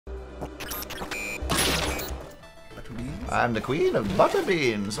I'm the queen of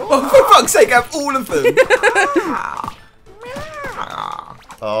butterbeans. Oh, for fuck's sake, I have all of them.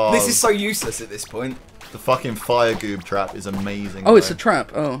 Oh, This is so useless at this point. the fucking fire goob trap is amazing. Oh, it's though. a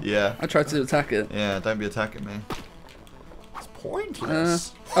trap. Oh. Yeah. I tried to attack it. Yeah, don't be attacking me. It's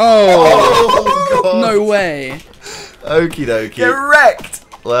pointless. Oh. God. No way. Okie dokie. Get wrecked.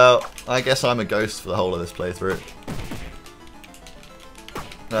 Well, I guess I'm a ghost for the whole of this playthrough.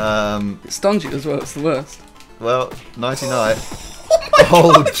 It stuns you as well. It's the worst. Well, nighty night.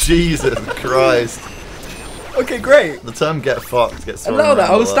 Oh, Jesus Christ. Okay, great. The term get fucked gets thrown Allow that.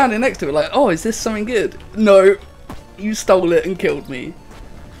 around I was a lot. standing next to it like, oh, is this something good? No. You stole it and killed me.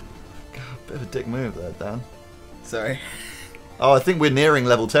 Bit of a dick move there, Dan. Sorry. Oh, I think we're nearing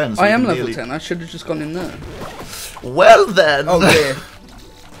level 10. So I we am can level nearly... 10. I should have just gone in there. Well then. Oh dear.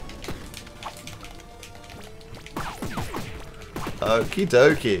 Okie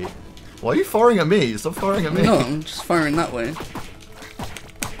dokie. Why are you firing at me? Stop firing at me. No, I'm just firing that way.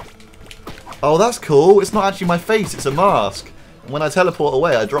 Oh, that's cool. It's not actually my face. It's a mask. And when I teleport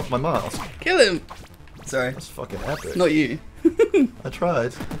away, I drop my mask. Kill him. Sorry. That's fucking epic. Not you. I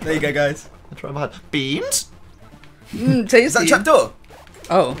tried. There you go, guys. I tried my hard. Beans? Tasty. Is that trapdoor?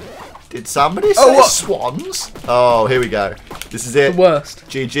 Oh, Did somebody say what? swans? Oh, here we go. This is the it. worst.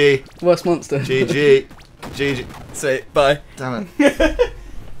 GG. Worst monster. GG. GG. Sweet. Bye. Damn it.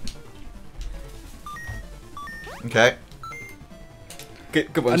 Okay.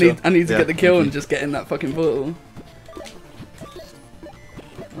 Good one, I Shaun. need to Yeah, get the kill thank and you. just get in that fucking portal.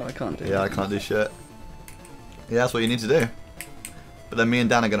 Oh, I can't do it. Yeah, I can't do shit. Yeah, that's what you need to do. But then me and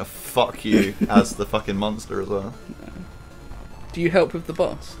Dan are gonna fuck you as the fucking monster as well. Do you help with the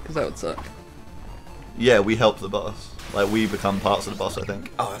boss? Because that would suck. Yeah, we help the boss. Like, we become parts of the boss, I think.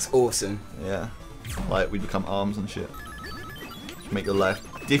 Oh, that's awesome. Yeah. Like, we become arms and shit. Make your life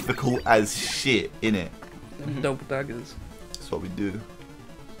difficult as shit, innit? Double daggers. That's what we do.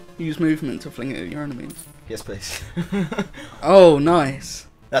 Use movement to fling it at your enemies. Yes, please. Oh, nice.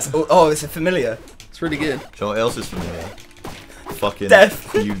 That's oh, it's a familiar. It's really good. Do you know what else is familiar? Fucking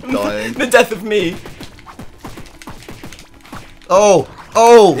Death. you dying. The death of me. Oh!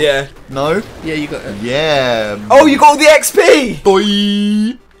 Oh! Yeah. No? Yeah, you got it. Yeah! Oh, you got all the XP.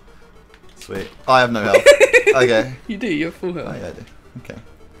 Boy! Sweet. I have no health. Okay. You do, you're full Oh, health. yeah, I do. Okay.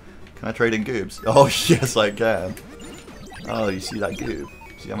 Can I trade in goobs? Oh, yes, I can. Oh, you see that goob?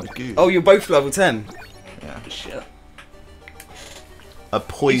 See how much goob? Oh, you're both level 10. yeah. Shit. A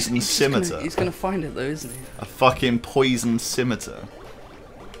poison He's scimitar. He's gonna find it though, isn't he? A fucking poison scimitar.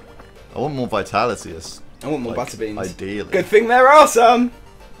 I want more vitality. I want more Like, butterbeans. Ideally. Good thing there are some.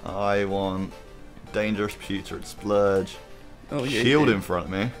 I want dangerous putrid splurge. Oh yeah. Shield you in front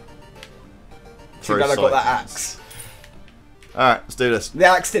of me. Too bad I got that siphons. axe. Alright, let's do this. The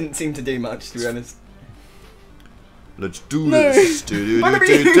axe didn't seem to do much, to be honest. Let's do No. this. Do do Wanna do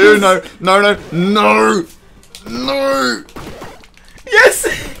be do do. used. No, no, no, no, no, Yes.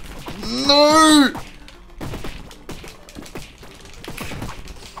 no.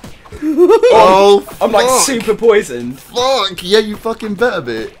 Oh, I'm like fuck. super poisoned. Fuck, yeah, you fucking better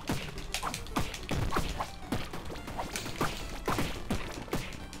be.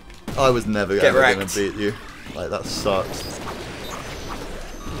 I was never Get ever gonna wrecked. beat you. Like, that sucks.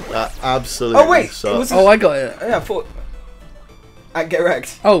 That absolutely Oh wait, it sucks. was. Oh, I got it. Yeah, I thought. Get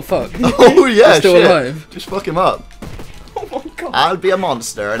wrecked. Oh fuck. Oh yeah, You're still shit. alive. Just fuck him up. Oh my god. I'll be a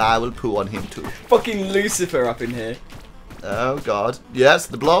monster and I will poo on him too. Fucking Lucifer up in here. Oh god. Yes,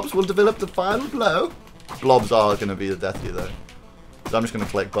 the blobs will develop the final blow. Blobs are going to be the death of you though. So I'm just going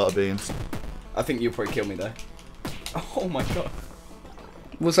to collect butterbeans. I think you'll probably kill me though. Oh my god.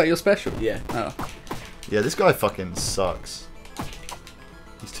 Was that your special? Yeah. Oh. Yeah, this guy fucking sucks.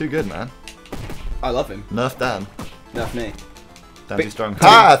 He's too good, man. I love him. Nerf Dan. Enough me. Dan But- too strong.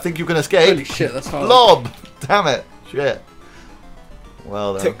 Ha! I think you can escape. Holy shit, that's hard. Blob! Damn it. Shit.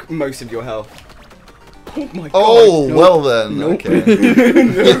 Well then. Took most of your health. Oh my god. Oh, Nope. well then. Nope.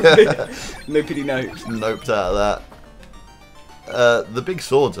 Okay. No pity no. Noped out of that. The big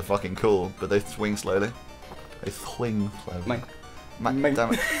swords are fucking cool, but they swing slowly. They swing slowly. Mate.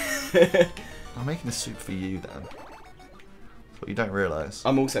 Damn it. I'm making a soup for you, Dan. That's what you don't realise.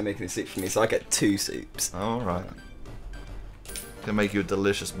 I'm also making a soup for me, so I get 2 soups. Alright. Gonna make you a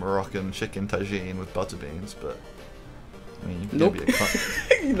delicious Moroccan chicken tagine with butterbeans, but I mean, you're Nope. gonna be a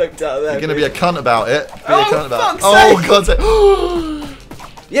cunt. You looked out of there. You're gonna be a cunt about it. Be a Oh, cunt about it. fuck's Oh, sake. God's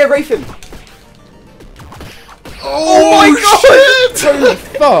sake. Yeah, Rafe him. Oh, my shit! Holy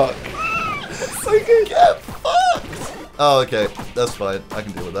fuck. So good. Get fucked! Oh, okay. That's fine. I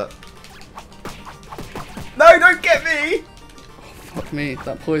can deal with that. No, don't get me. Fuck me,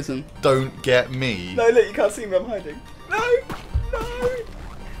 that poison. Don't get me. No, look, you can't see me. I'm hiding. No.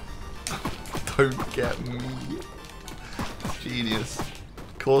 Don't get me. Genius.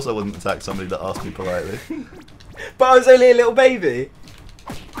 Of course I wouldn't attack somebody that asked me politely. But I was only a little baby.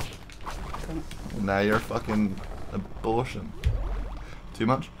 Now you're a fucking abortion. Too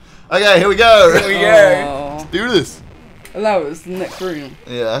much? Okay, here we go. Here we go. Let's do this. Allow it, it's the next room.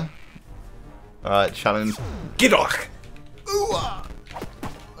 Yeah. Alright, challenge. Get off.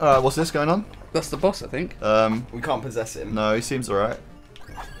 Alright, what's this going on? That's the boss, I think. We can't possess him. No, he seems alright.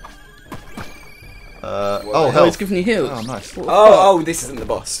 What Oh, the hell. he's giving you heals. Oh, nice. What the fuck? Oh, this isn't the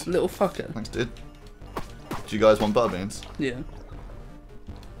boss. Little fucker. Thanks, dude. Do you guys want butterbeans? Yeah.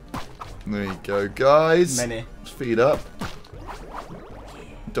 There you go, guys. Many. Let's feed up.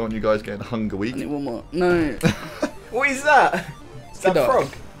 Don't want you guys getting hunger I weak. need one more. No. What is that? Is that Good frog?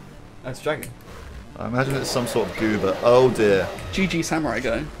 That's dragon. I imagine it's some sort of goober. Oh dear. GG Samurai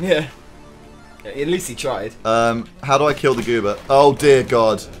Go. Yeah. At least he tried. How do I kill the goober? Oh dear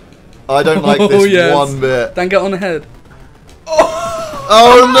God. I don't like Oh, this yes. one bit. Then get on the head.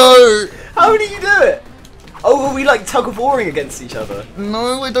 Oh How do you do it? Oh, well, we like tug of warring against each other.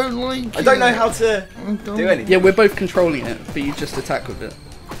 no! No, I don't like it. I don't know how to do anything. Yeah, we're both controlling it, but you just attack with it.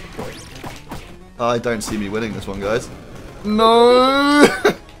 I don't see me winning this one, guys. No!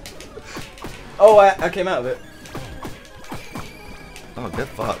 Oh, I came out of it. Oh, get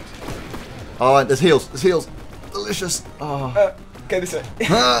fucked. Oh, there's heals. There's heals. Delicious. Oh. Go this way.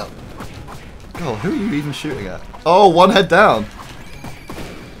 Ah. God, who are you even shooting at? Oh, one head down.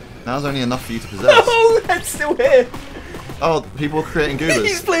 Now there's only enough for you to possess. Oh, that's still here. Oh, people are creating He's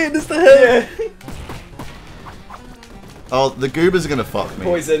goobers. playing as the head. Yeah. Oh, the goobers are gonna fuck me.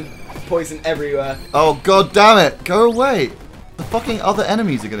 Poison. Poison everywhere. Oh, God damn it. Go away. The fucking other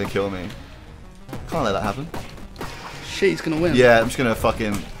enemies are gonna kill me. Can't let that happen. Shit, he's gonna win. Yeah, I'm just gonna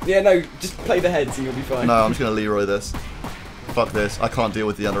fucking... Yeah, no, just play the heads and you'll be fine. No, I'm just gonna Leroy this. Fuck this. I can't deal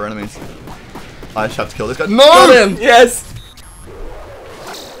with the other enemies. I just have to kill this guy. No! Got him! Yes.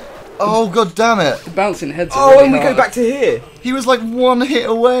 Oh, God damn it. The bouncing heads are Oh, really and we hard. go back to here. He was like one hit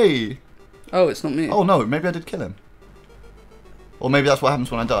away. Oh, it's not me. Oh, no. Maybe I did kill him. Or maybe that's what happens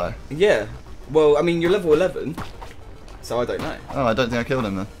when I die. Yeah. Well, I mean, you're level 11, so I don't know. Oh, I don't think I killed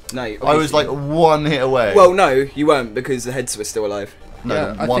him then. No, I was like one hit away. Well, no, you weren't because the heads were still alive. no,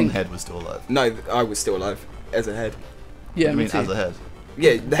 yeah, I one think- head was still alive. No, I was still alive as a head. Yeah, I me mean, too. as a head.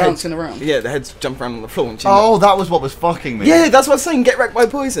 Yeah, the Bouncing heads. around. Yeah, the heads jump around on the floor and Oh, that was what was fucking me. Yeah, that's what I was saying. Get wrecked by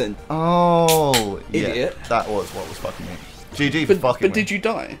poison. Oh, yeah. Idiot. That was what was fucking me. GG for But, fucking but me. did you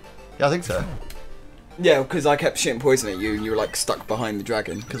die? Yeah, I think so. Yeah, because I kept shitting poison at you and you were like stuck behind the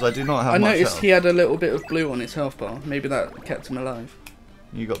dragon. Because I do not have I much noticed health. he had a little bit of blue on his health bar. Maybe that kept him alive.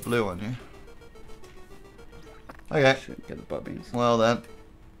 You got blue on you. Okay. Should get the butt beans. Well then.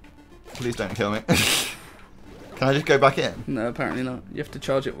 Please don't kill me. Can I just go back in? No, apparently not. You have to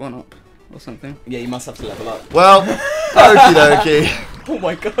charge it one up or something. Yeah, you must have to level up. Well, okie dokie. Oh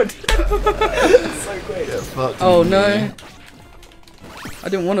my god. That's so quick. Get fucked. Oh no! I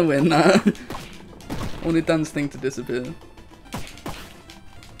didn't want to win that. I wanted Dan's thing to disappear.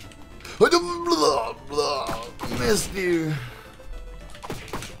 Missed you.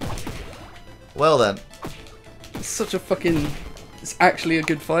 Well then. It's such a fucking... It's actually a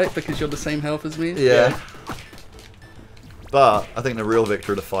good fight because you're the same health as me. Yeah. But I think the real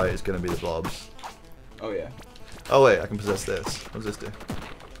victor of the fight is going to be the blobs. Oh yeah. Oh wait, I can possess this. What does this do?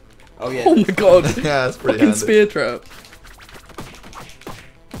 Oh yeah. Oh my god! Yeah, it's pretty Fucking handy. spear trap.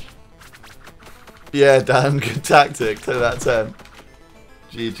 Yeah, Dan, good tactic. 10 out of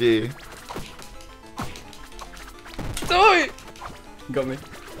 10. GG. Die! Got me.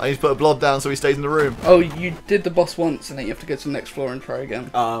 I need to put a blob down so he stays in the room. Oh, you did the boss once and then you have to go to the next floor and try again.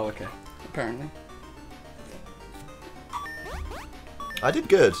 Oh, okay. Apparently. I did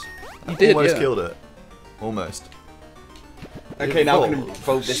good. You did, Almost yeah. killed it. Almost. Okay, now I can Evolve.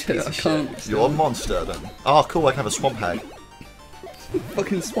 evolve this Shit, piece I of can't. shit. You're a monster then. Oh, cool, I can have a swamp hag.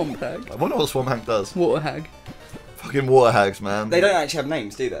 Fucking swamp hag. I wonder what a swamp hag does. Water hag. Fucking water hags, man. They don't actually have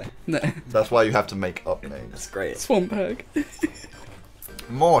names, do they? No. That's why you have to make up names. That's great. Swamp hag.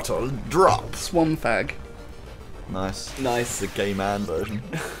 Mortal drop. Swamp fag. Nice. Nice. The gay man version.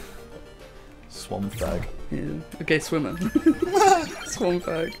 Swamp fag. Yeah. A gay swimmer. Swamp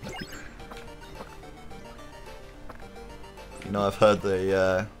fag. You know, I've heard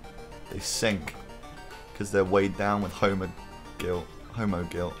they sink because they're weighed down with homo guilt.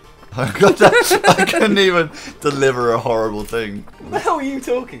 Oh god, I couldn't even deliver a horrible thing. What the hell are you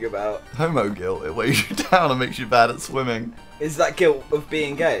talking about? Homo guilt, it weighs you down and makes you bad at swimming. Is that guilt of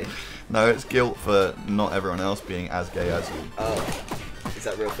being gay? No, it's guilt for not everyone else being as gay as you. Oh. Is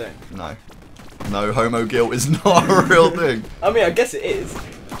that a real thing? No. No, homo guilt is not a real thing. I mean, I guess it is.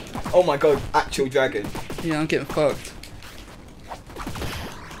 Oh my god, actual dragon. Yeah, I'm getting fucked.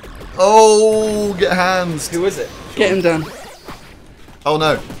 Oh, get hands. Who is it? Get him done. Oh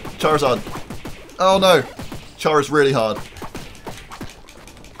no, Charizard. Oh no, Char is really hard.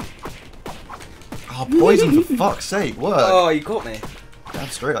 Oh, poison for fuck's sake, work. Oh, you got me. Damn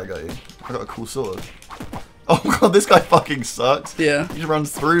straight I got you. I got a cool sword. Oh god, this guy fucking sucks. Yeah. He just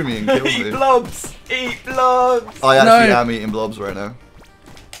runs through me and kills Eat me. blobs! Eat blobs! I actually No. am eating blobs right now.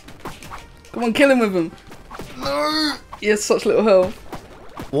 Come on, kill him with him. No! He has such little health.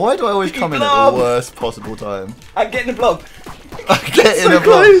 Why do I always come in at blob. the worst possible time? I'm getting a blob. I get in So a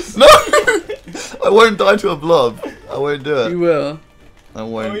blob. close. No! I won't die to a blob. I won't do You it. will. I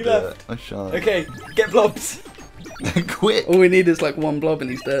won't he do left. it. I shan't. Okay, get blobs. Quick! All we need is like one blob and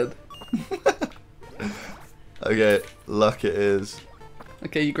he's dead. Okay, luck it is.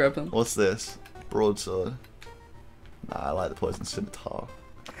 Okay, you grab him. What's this? Broadsword. Nah, I like the poison scimitar.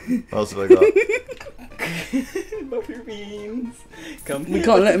 What else have I got? Butterbeans. Come We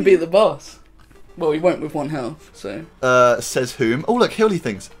can't let him beat the boss. Well, he won't with 1 health, so. Says whom? Oh look, hilly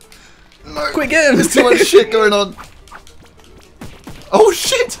things. No! Quick, get him! There's too much shit going on. Oh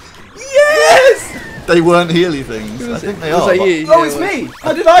shit! Yes! They weren't healy things. I Was think it? they Was are. that but you? Oh, Yeah, it's it was. me!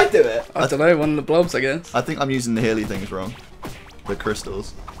 How did I do it? I don't know, one of the blobs, I guess. I think I'm using the healy things wrong. The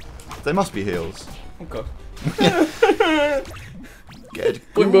crystals. They must be heals. Oh god. Get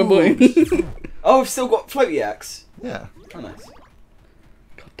Boing, boing, boing. Oh, I've still got floaty axe. Yeah. Oh, nice.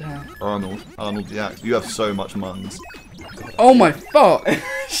 God damn. Arnold the axe. You have so much muns. Oh my fuck!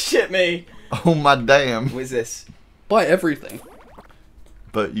 Shit me. Oh my damn. What is this? Buy everything.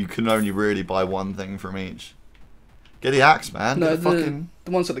 But you can only really buy one thing from each. Get the axe, man. No, Get the fucking...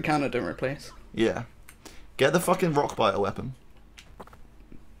 the ones at the counter don't replace. Yeah. Get the fucking rock biter weapon.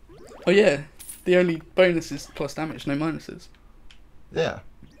 Oh yeah, the only bonus is plus damage, no minuses. Yeah.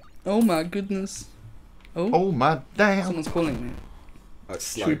 Oh my goodness. Oh, Oh my damn. someone's calling me. Oh,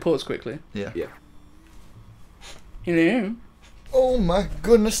 it's Should we slow. pause quickly? Yeah. Yeah. Hello? Oh my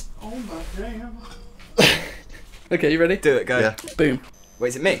goodness. Oh my damn. Okay, you ready? Do it, go. Yeah. Boom. Wait,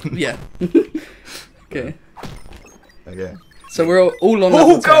 is it me? Yeah. Okay. Okay. So we're all on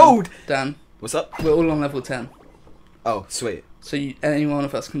level 10. gold! Dan, What's up? we're all on level 10. Oh, sweet. So any one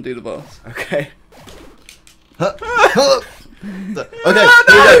of us can do the boss. Okay. Okay, here we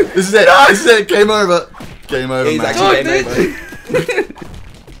go. This is it. This is it. Game over. Game over, It is man. actually game dude. over.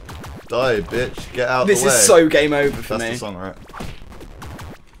 Die, bitch. Get out This the way. is so game over for That's me. the song, right?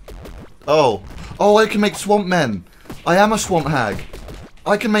 Oh. Oh, I can make swamp men. I am a swamp hag.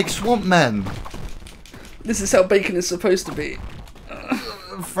 I can make swamp men. This is how bacon is supposed to be.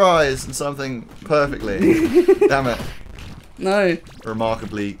 Fries and something perfectly. Damn it. No.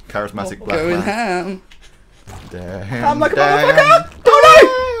 Remarkably charismatic black Going man. ham. Damn. I'm like a damn, motherfucker!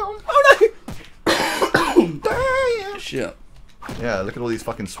 Oh no! Oh no! damn. Shit. Yeah, look at all these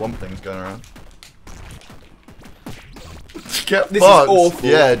fucking swamp things going around. Get This is fucked. awful.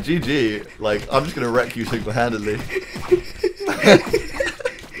 Yeah, GG. Like, I'm just gonna wreck you single-handedly.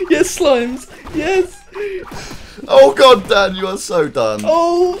 Yes, slimes. Yes. Oh god, Dan, you are so done.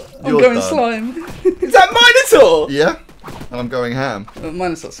 Oh, I'm You're going done. slime. Is that Minotaur? Yeah? And I'm going ham.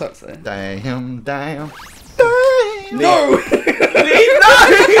 Minus that sucks though. Damn, damn. No.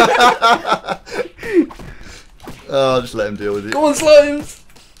 Oh, just let him deal with it. Go on, slimes.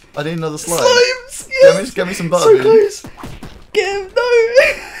 I need another slime. Slimes. Yes. Get me some So butterbean. close. Get him. No.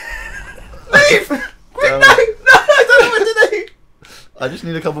 Leave! Quick, no! No, I don't know what to do! I just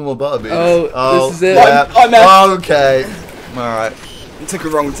need a couple more butterbeans. Oh, this is it. Yeah. I'm out. Okay. Alright. It took a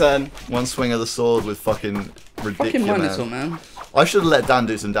wrong turn. One swing of the sword with fucking ridiculous. Fucking Minotaur, man. I should have let Dan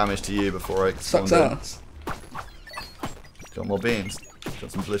do some damage to you before I Sucks spawned in. ass. Got more beans.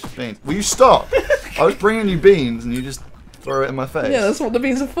 Got some delicious beans. Will you stop? I was bringing you beans and you just throw it in my face. Yeah, that's what the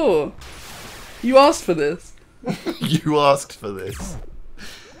beans are for. You asked for this. You asked for this.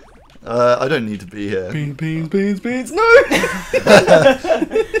 I don't need to be here. Beans. No.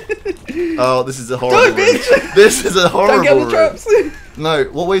 Oh, this is a horrible room. bitch. This is a horrible Don't get the room. traps. No,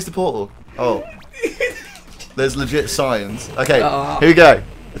 what way's the portal? Oh. There's legit signs. Okay, Ah. here we go.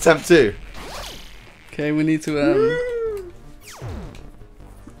 Attempt 2. Okay, we need to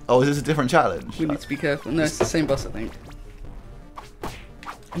Oh, is this a different challenge? we need to be careful. No, it's the same boss, I think.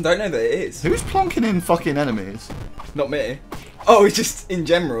 I don't know that it is. Who's plonking in fucking enemies? Not me. Oh, it's just in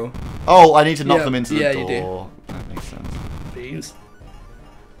general. Oh, I need to knock Yeah, them into the yeah, door. you do. That makes sense. Beans.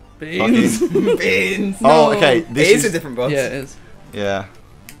 Fucking- Beans. Oh, No. okay. It This is is a different boss. Yeah, it is. Yeah.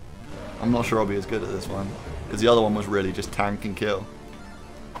 I'm not sure I'll be as good at this one. Because the other one was really just tank and kill.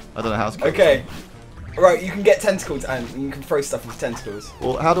 I don't know how to kill Okay. Right, you can get tentacles and you can throw stuff with tentacles.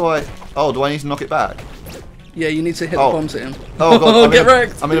 Well, how do I... Oh, do I need to knock it back? Yeah, you need to hit the Oh. bombs at him. Oh, God. Get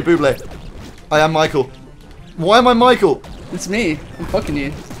wrecked. I'm in a buble. I am Michael. Why am I Michael? It's me. I'm fucking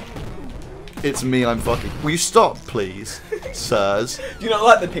you. It's me, I'm fucking... Will you stop, please, sirs? Do you not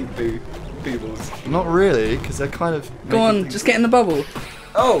like the pink boobles? Not really, because they're kind of... Go on, just get in the bubble.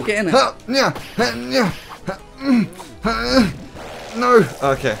 Oh! Get in it. No.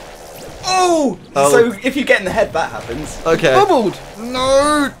 Okay. Oh! Oh. So if you get in the head, that happens. Okay. Bubbled.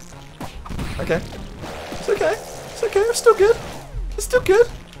 No. Okay. It's okay. It's okay. It's still good. It's still good.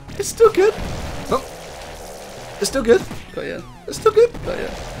 It's still good. Oh. It's still good. Got ya. It's still good. Got ya.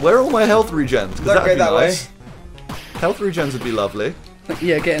 Where are all my health regens? 'Cause Don't that'd go be that nice. Health regens would be lovely.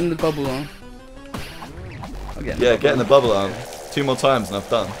 Yeah, get in the bubble on. I'll get in the Yeah, bubble. get in the bubble arm. 2 more times and I've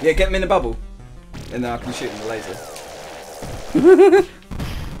done. Yeah, get him in the bubble. And then I can shoot him with a laser.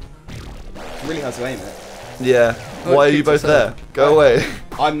 Really hard to aim it. Yeah. Oh, Why it are you kicked both us there? out. Go away.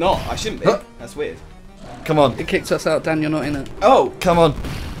 I'm not. I shouldn't be. Huh. That's weird. Come on. It kicked us out, Dan, you're not in it. Oh! Come on.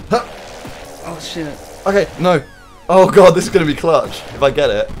 Huh. Oh shit. Okay, no. Oh god, this is going to be clutch if I get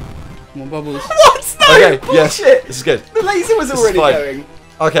it. More bubbles. What? No! Okay, yes. Bullshit! This is good. The laser was This is already fine. going.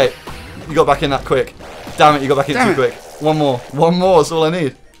 Okay, you got back in that quick. Damn it, you got back in Damn too it. quick. One more. One more, that's all I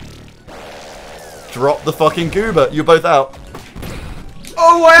need. Drop the fucking goober. You're both out.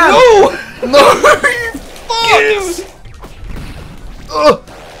 Oh, I am! No! No! You fucks! Ugh.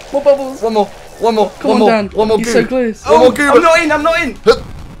 More bubbles. One more. One more. Come one on, more. Dan. One more He's goober. so close. One Oh, more goober. I'm not in, I'm not in!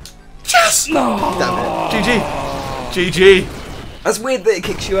 Yes! No. Damn it. GG. GG. That's weird that it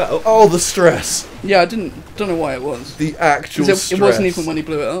kicks you out. Oh, the stress. Yeah, I don't know why it was. The actual 'Cause stress. it wasn't even when he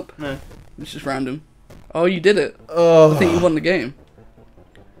blew it up. No. It's just random. Oh, you did it. Oh. I think you won the game.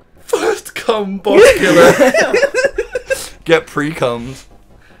 First cum boss killer. Get pre-cummed.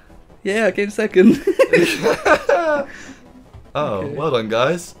 Yeah, I came second. Oh, Okay. well done,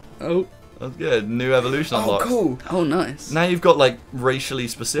 guys. Oh. That's good. New evolution Oh, unlocked. cool. Oh, nice. Now you've got like racially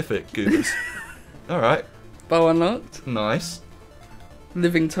specific goobers. Alright, Bow unlocked. nice.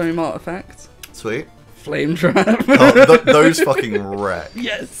 Living tome artifact. Sweet. Flame trap. Oh, those fucking wreck.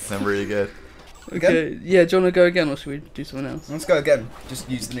 Yes. They're really good. Okay. Yeah, do you want to go again or should we do something else? Let's go again. Just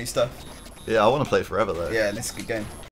use the new stuff. Yeah, I want to play forever though. Yeah, this is a good game.